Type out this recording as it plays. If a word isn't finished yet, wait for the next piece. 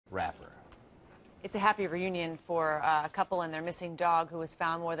rapper. It's a happy reunion for a couple and their missing dog who was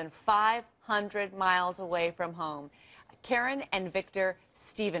found more than 500 miles away from home. Karen and Victor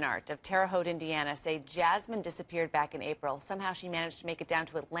Stevenart of Terre Haute, Indiana, say Jasmine disappeared back in April. Somehow she managed to make it down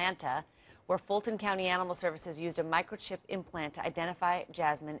to Atlanta, where Fulton County Animal Services used a microchip implant to identify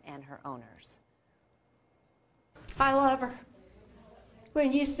Jasmine and her owners. I love her.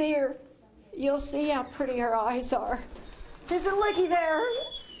 When you see her, you'll see how pretty her eyes are. There's a looky there.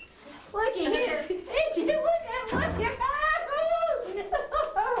 Looky here. Look at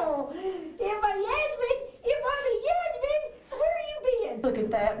oh, if I'm Yasmin, where you been? Look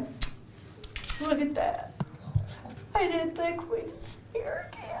at that. Look at that. I didn't think we'd see her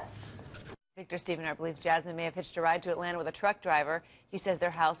again. Victor Stevenart believes Jasmine may have hitched a ride to Atlanta with a truck driver. He says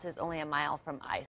their house is only a mile from ICE.